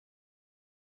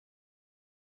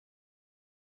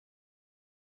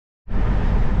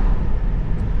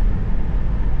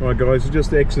Alright guys, we're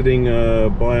just exiting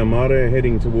Baia Mare,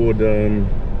 heading toward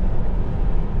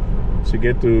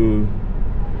Sighetu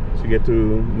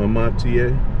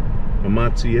Marmatiei.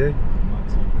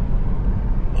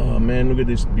 Oh man, look at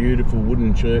this beautiful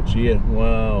wooden church here.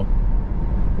 Wow.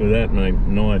 Look at that, mate.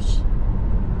 Nice.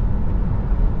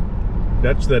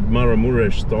 That's that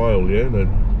Maramures style, yeah, that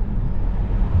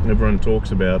everyone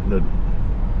talks about. That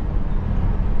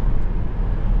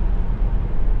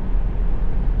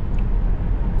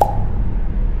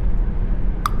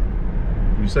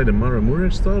you say the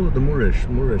Maramures style or the Mures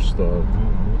style?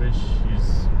 No, Mures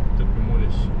is the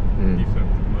Mures. Different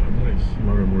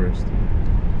Maramures.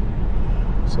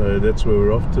 So that's where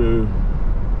we're off to.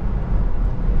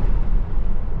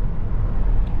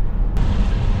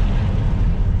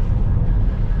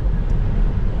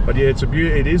 But yeah,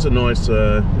 it is a nice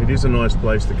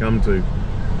place to come to.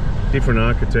 Different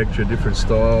architecture, different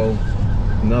style.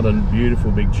 Another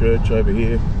beautiful big church over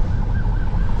here.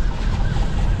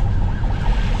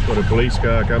 Got a police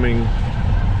car coming.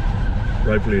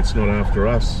 Hopefully it's not after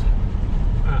us.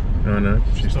 Oh no,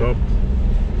 she stopped.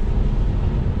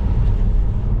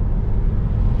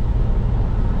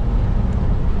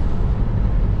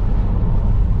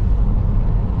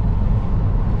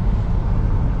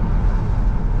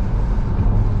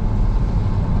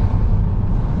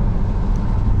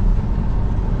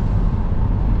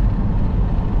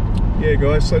 Yeah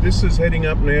guys, so this is heading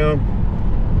up now.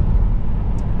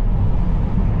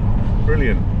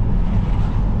 Brilliant.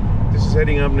 This is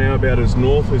heading up now about as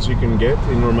north as you can get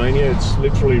in Romania. It's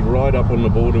literally right up on the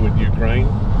border with Ukraine.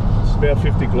 It's about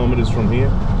 50 kilometers from here.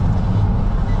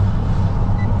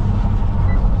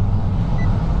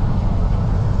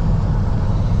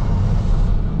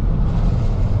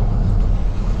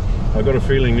 I've got a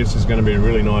feeling this is going to be a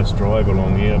really nice drive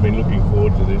along here. I've been looking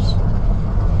forward to this.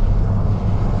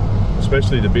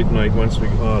 Especially the bit, mate, once we...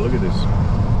 Oh, look at this.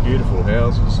 Beautiful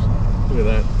houses. Look at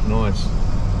that. Nice.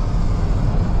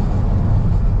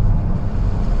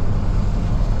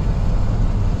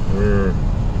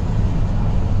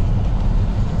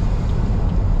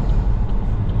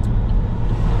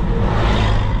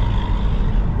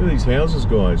 Look at these houses,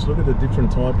 guys. Look at the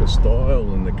different type of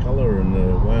style and the colour and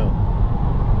the... Wow.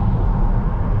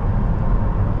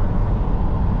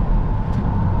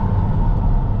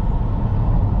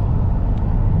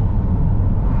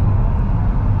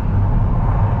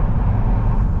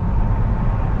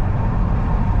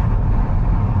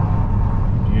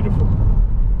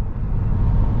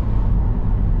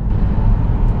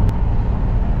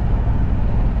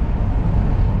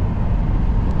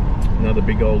 Another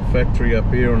big old factory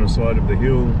up here on the side of the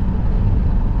hill.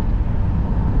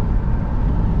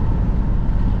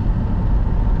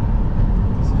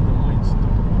 This is the mines too.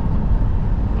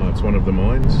 Oh, it's one of the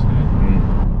mines?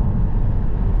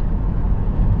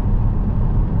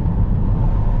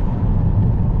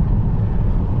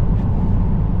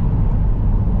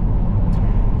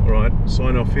 Alright,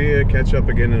 sign off here, catch up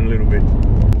again in a little bit.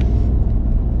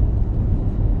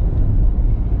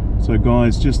 So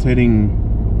guys, just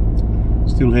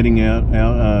still heading out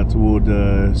toward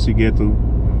Sighetu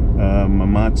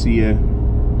Marmatiei.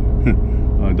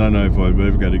 I don't know if I'm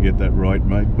ever going to get that right,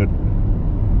 mate, but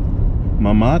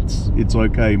Marmats, it's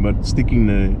okay, but sticking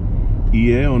the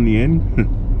 "ie" on the end.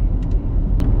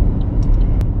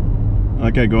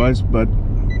 Okay guys, but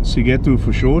Sighetu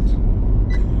for short.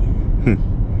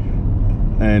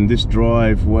 And this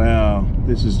drive, wow,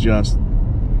 this is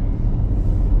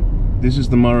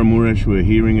the Maramures we're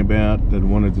hearing about, that I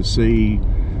wanted to see,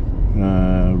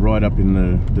 right up in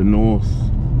the north,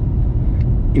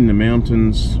 in the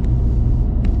mountains.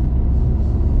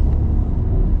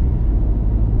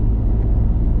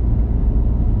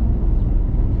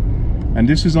 And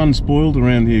this is unspoiled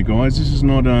around here, guys. This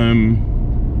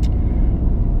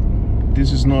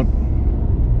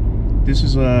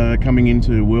is coming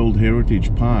into World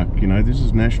Heritage Park, you know. This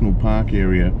is National Park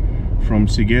area. From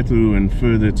Sighetu and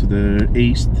further to the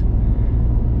east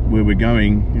where we're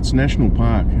going, it's National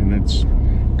Park and it's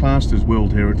classed as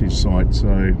World Heritage Site,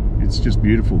 so it's just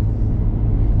beautiful.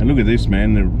 And look at this,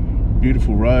 man, the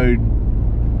beautiful road,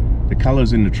 the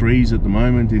colours in the trees at the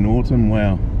moment in autumn,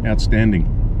 wow, outstanding.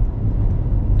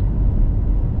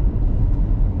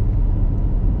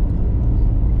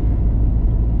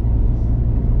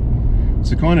 It's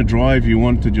the kind of drive you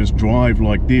want to just drive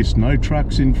like this. No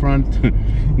trucks in front,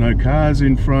 no cars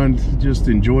in front. Just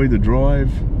enjoy the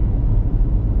drive.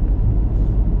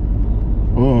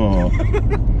 Oh.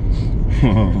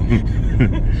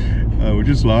 We're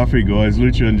just laughing, guys.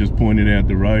 Luchan just pointed out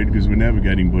the road because we're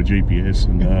navigating by GPS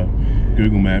and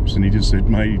Google Maps, and he just said,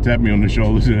 mate, he tapped me on the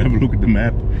shoulders and have a look at the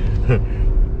map.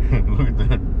 Look at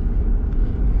that.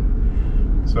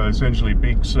 So essentially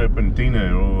big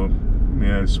serpentina or,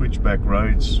 you know, switchback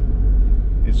roads.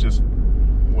 It's just,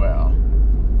 wow.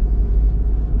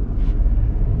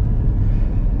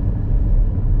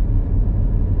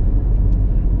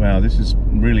 Wow, this is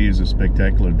really is a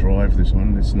spectacular drive, this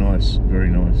one. It's nice, very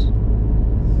nice.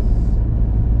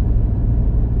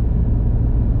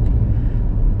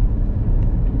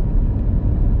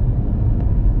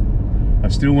 I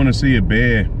still want to see a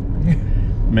bear.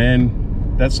 Man,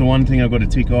 that's the one thing I've got to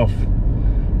tick off.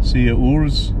 See a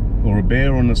urs or a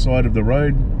bear on the side of the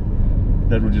road,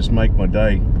 that will just make my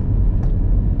day.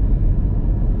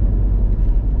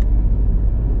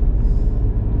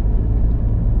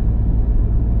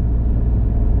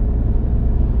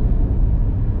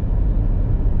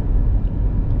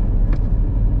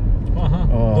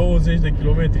 Oh. 20 de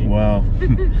kilometri. Wow.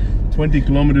 20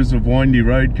 kilometers of windy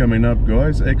road coming up,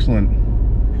 guys. Excellent.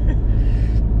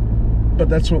 But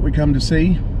that's what we come to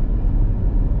see.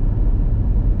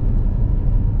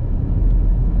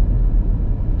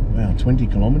 Wow, 20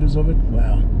 kilometers of it?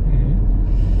 Wow. I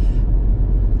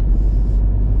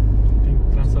think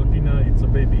Transalpina, it's a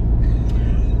baby.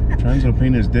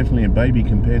 Transalpina is definitely a baby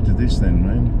compared to this then,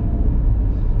 man.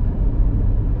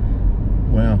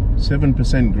 Wow,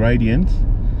 7% gradient.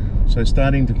 So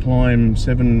starting to climb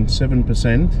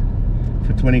 7%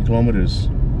 for 20 kilometers.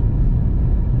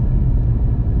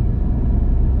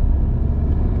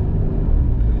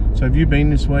 So have you been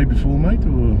this way before, mate? Or?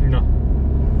 No.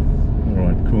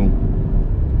 Alright, cool.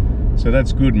 So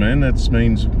that's good, man. That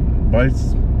means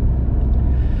both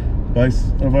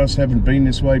of us haven't been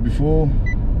this way before.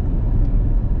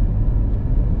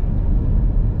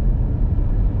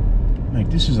 Mate,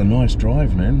 this is a nice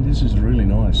drive, man. This is really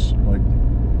nice. Like,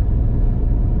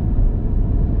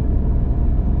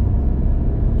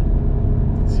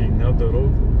 see, now the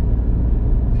road,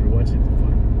 if you watch it,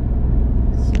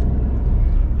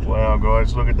 wow,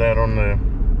 guys, look at that on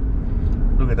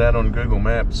Google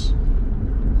Maps.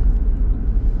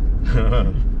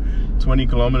 20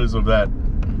 kilometers of that.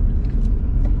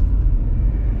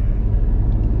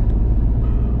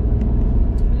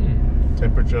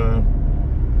 Temperature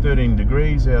 13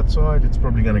 degrees outside. It's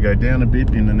probably going to go down a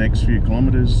bit in the next few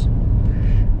kilometers,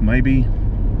 maybe.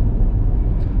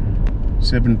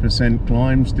 7%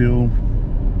 climb still.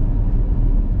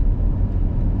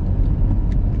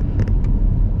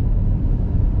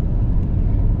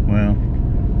 Wow.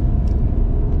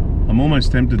 I'm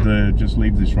almost tempted to just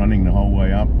leave this running the whole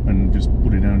way up and just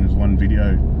put it on as one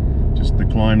video. Just the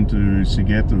climb to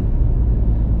Sighetu.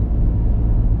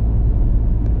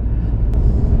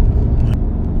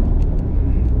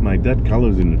 Mate, that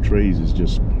colours in the trees is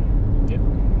just, yep.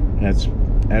 That's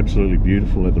absolutely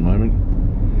beautiful at the moment.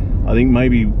 I think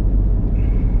maybe,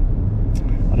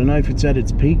 I don't know if it's at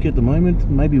its peak at the moment,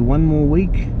 maybe one more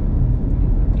week.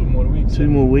 2 more weeks. 2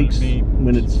 more weeks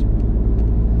when it's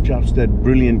just that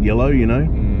brilliant yellow, you know?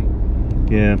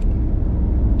 Yeah.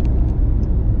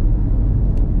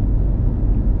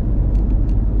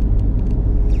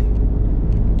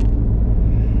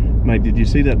 Mate, did you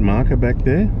see that marker back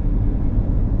there?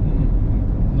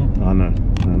 No. Oh no,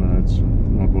 it's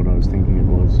not what I was thinking it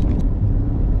was.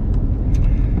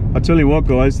 I tell you what,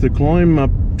 guys, the climb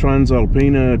up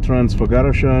Transalpina,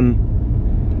 Transfogarashan,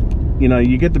 you know,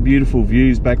 you get the beautiful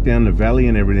views back down the valley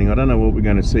and everything. I don't know what we're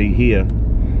going to see here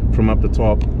from up the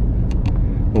top,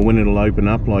 or when it'll open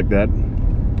up like that.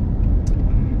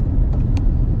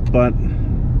 But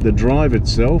the drive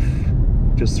itself,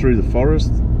 just through the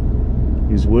forest,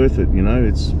 is worth it, you know.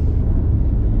 It's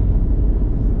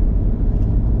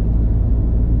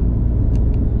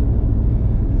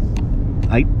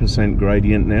 %8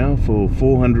 gradient now for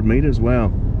 400 meters.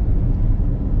 Wow.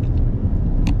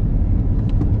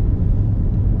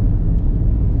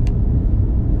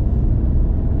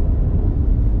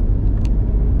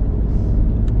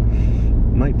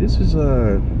 Mate, this is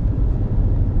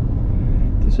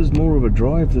more of a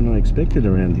drive than I expected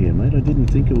around here, mate. I didn't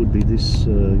think it would be this,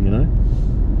 you know.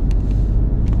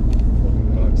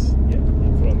 Falling rocks, yeah,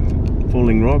 in front.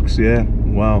 Falling rocks, yeah.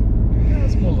 Wow. Yeah,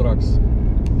 small rocks.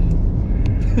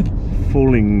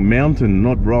 Falling mountain,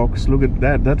 not rocks. Look at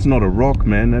that. That's not a rock,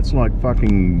 man. That's like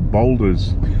fucking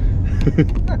boulders.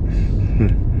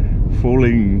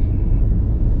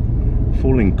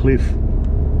 falling cliff.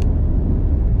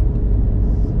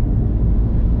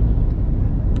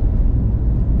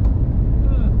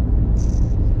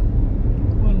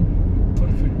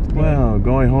 Wow,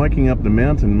 guy hiking up the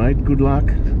mountain, mate. Good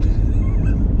luck.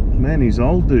 Man, he's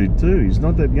old dude too. He's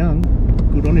not that young.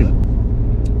 Good on him.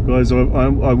 Guys,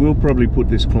 I will probably put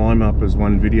this climb up as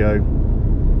one video.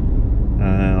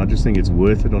 I just think it's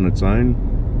worth it on its own.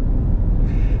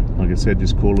 Like I said,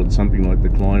 just call it something like the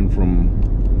climb from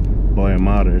Baia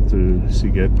Mare to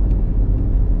Sighetu.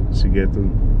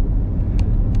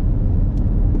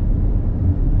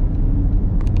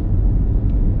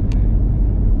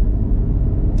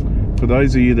 For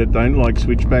those of you that don't like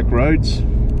switchback roads,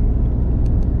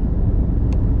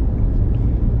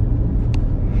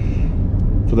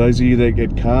 for those of you that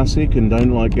get car sick and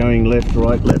don't like going left,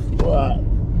 right, left, right.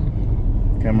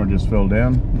 Camera just fell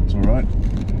down, that's alright.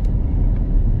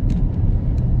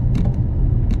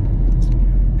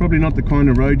 Probably not the kind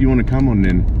of road you want to come on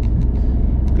then,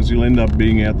 because you'll end up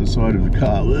being out the side of the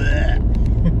car.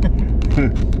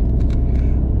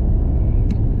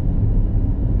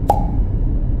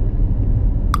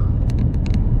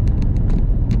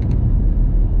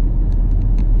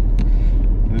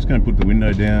 I'm just going to put the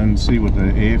window down and see what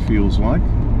the air feels like.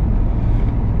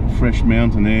 Fresh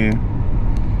mountain air.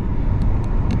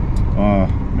 Oh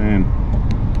man.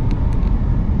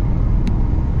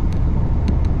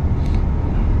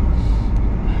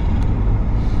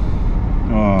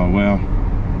 Oh wow.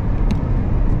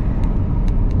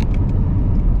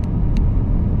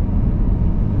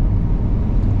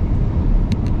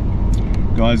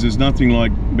 Guys, there's nothing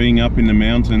like being up in the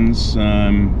mountains.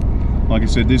 Like I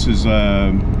said, this is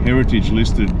a heritage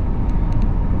listed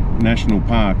national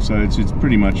park, so it's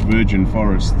pretty much virgin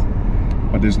forest.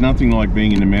 But there's nothing like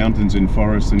being in the mountains and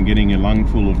forest and getting a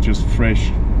lungful of just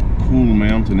fresh, cool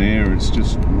mountain air. It's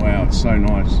just, wow, it's so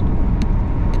nice.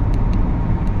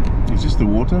 Is this the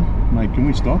water? Mate, can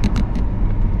we stop?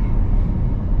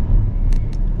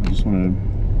 I just want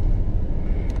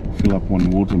to fill up one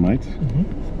water, mate.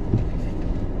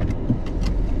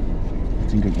 I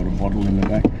think I've got a bottle in the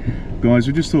back. Guys,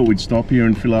 we just thought we'd stop here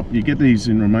and fill up. You get these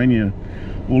in Romania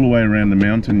all the way around the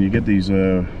mountain. You get these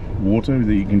water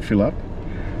that you can fill up.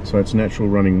 So it's natural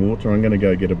running water. I'm going to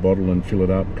go get a bottle and fill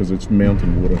it up because it's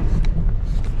mountain water.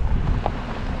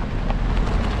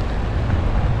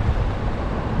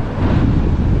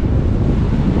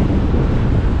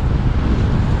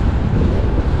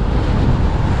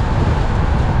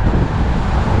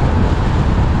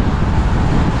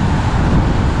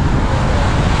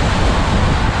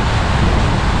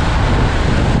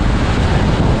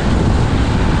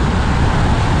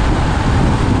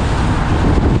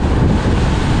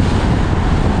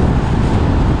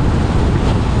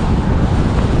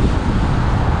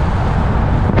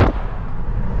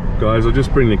 Guys, I'll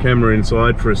just bring the camera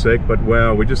inside for a sec, but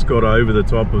wow, we just got over the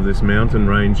top of this mountain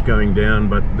range going down,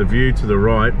 but the view to the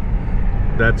right,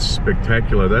 that's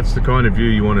spectacular. That's the kind of view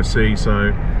you want to see.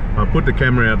 So I'll put the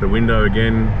camera out the window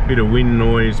again, bit of wind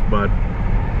noise, but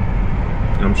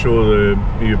I'm sure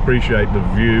you appreciate the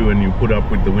view and you put up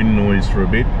with the wind noise for a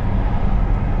bit.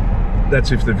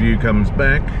 That's if the view comes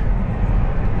back.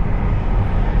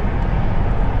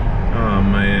 Oh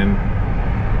man.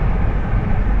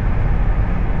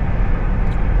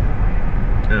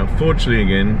 Now, fortunately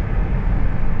again,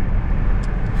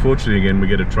 we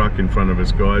get a truck in front of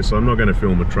us, guys, so I'm not going to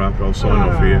film a truck. I'll sign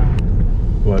off here.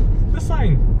 What? The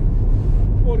sign.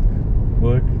 Work.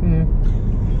 Work?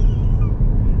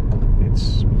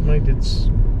 Mate, it's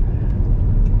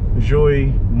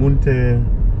Joy, Munte,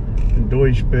 and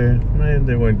Deutschbe. Man,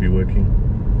 they won't be working.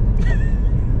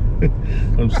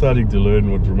 I'm starting to learn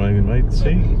what Romanian, mate.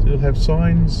 See, they'll have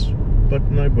signs, but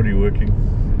nobody working.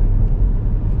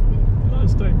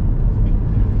 Lunchtime.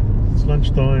 It's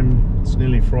lunchtime, it's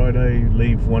nearly Friday,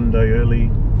 leave one day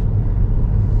early.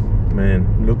 Man,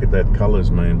 look at that colours,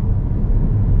 man.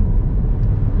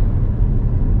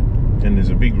 And there's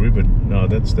a big river. No,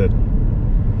 that's that.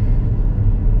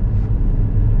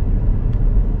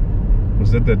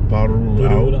 Was that Parul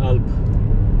Alp?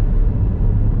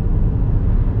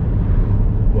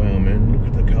 Wow, man, look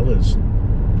at the colours.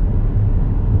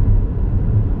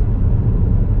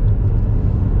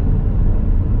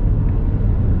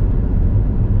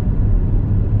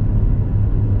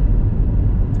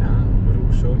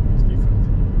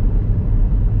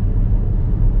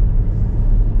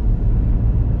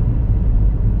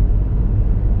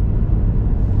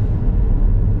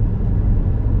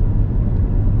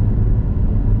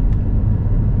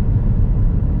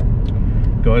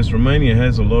 Guys, Romania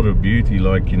has a lot of beauty.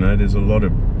 Like, you know, there's a lot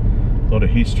of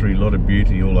history, a lot of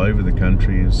beauty all over the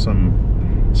country. Some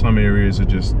areas are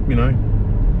just, you know,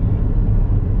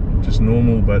 just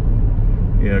normal, but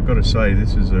yeah, I've got to say,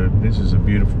 this is a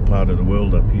beautiful part of the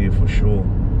world up here for sure.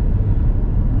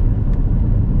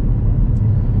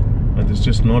 But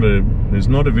there's not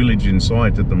a village in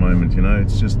sight at the moment, you know.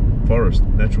 It's just forest,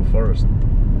 natural forest.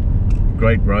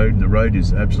 Great road. The road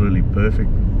is absolutely perfect.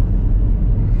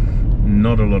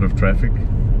 Not a lot of traffic,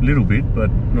 little bit, but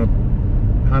not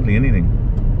hardly anything.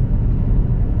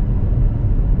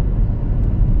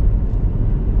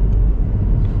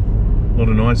 lot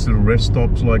of nice little rest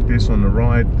stops like this on the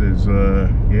right. There's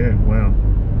yeah, wow,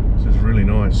 this is really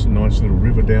nice. Nice little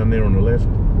river down there on the left.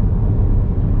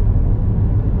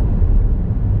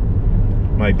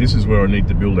 Mate, this is where I need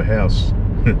to build a house.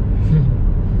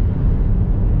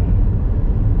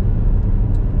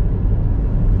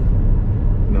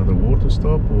 Another water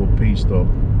stop or pee stop?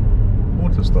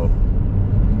 Water stop.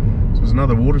 So there's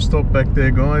another water stop back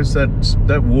there, guys.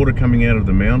 That water coming out of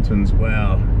the mountains,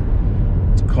 wow.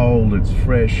 It's cold, it's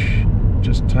fresh,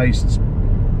 just tastes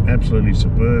absolutely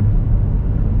superb.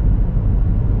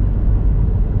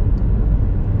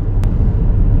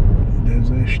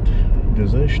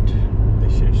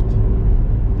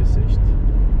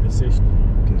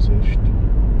 Desesti.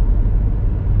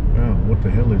 Wow, what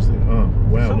the hell is this? Oh,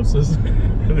 wow.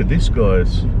 Look at this,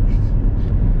 guys.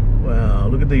 Wow,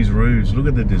 look at these roofs. Look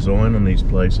at the design on these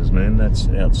places, man. That's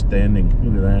outstanding.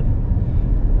 Look at that.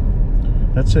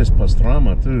 That says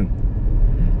pastrama too.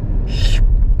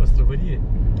 Pastravarie.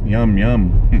 Yum,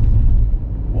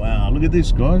 yum. Wow, look at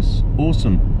this, guys.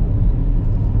 Awesome.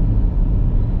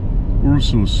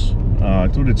 Ursus. I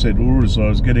thought it said Urus, so I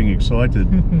was getting excited.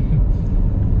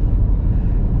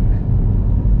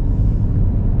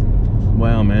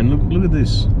 Wow, man, look at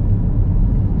this.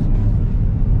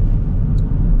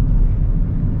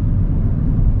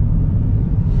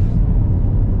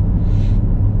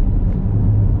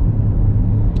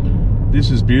 This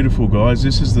is beautiful, guys.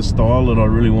 This is the style that I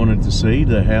really wanted to see.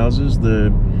 The houses,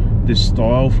 this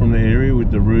style from the area with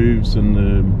the roofs and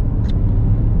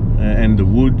the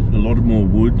wood. A lot more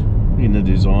wood in the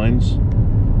designs.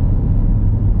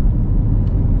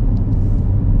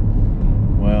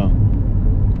 Wow.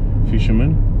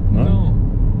 Fishermen? No.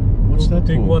 What's that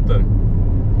take for? Water.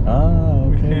 Ah,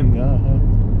 okay.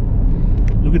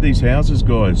 Look at these houses,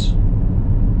 guys.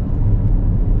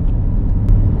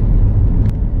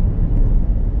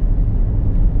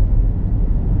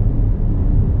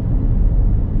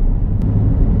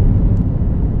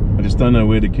 I just don't know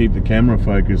where to keep the camera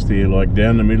focused here, like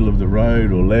down the middle of the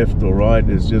road or left or right.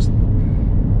 It's just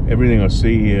everything I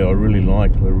see here I really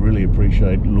like. I really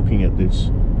appreciate looking at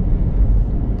this.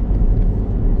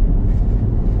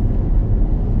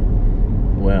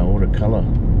 Wow, what a colour.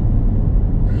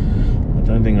 I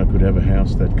don't think I could have a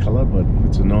house that colour, but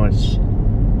it's a nice...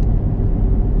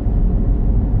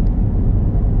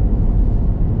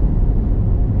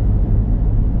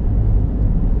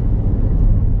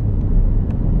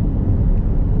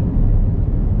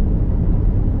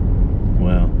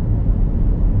 Wow.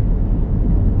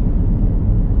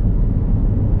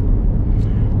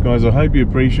 Guys, I hope you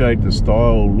appreciate the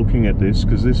style looking at this,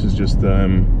 because this is just...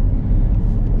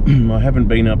 I haven't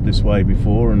been up this way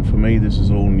before, and for me this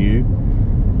is all new.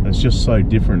 It's just so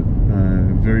different,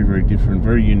 very, very different,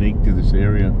 very unique to this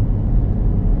area.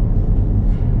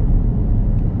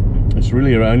 It's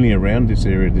really only around this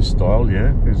area, this style,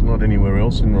 yeah? There's not anywhere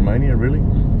else in Romania, really.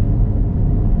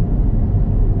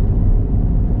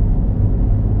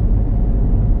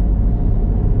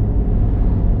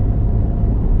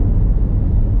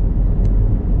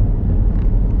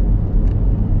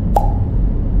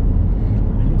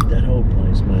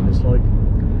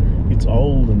 It's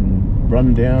old and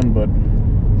run down, but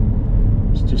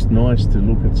it's just nice to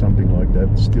look at something like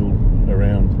that still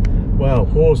around. Wow,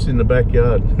 horse in the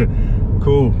backyard.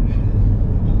 Cool.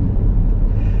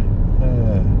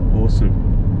 Awesome.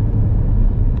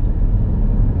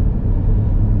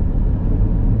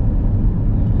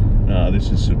 This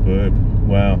is superb.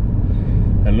 Wow.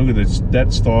 And look at this,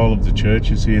 that style of the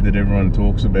churches here that everyone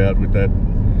talks about, with that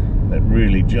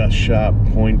really just sharp,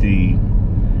 pointy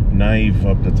nave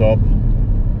up the top. I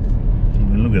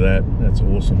mean, look at that. That's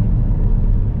awesome.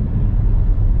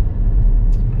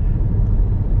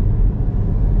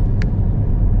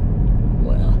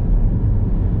 Wow.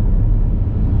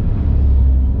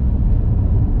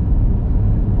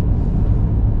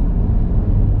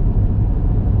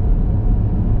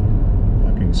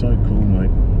 Fucking so cool,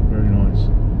 mate. Very nice.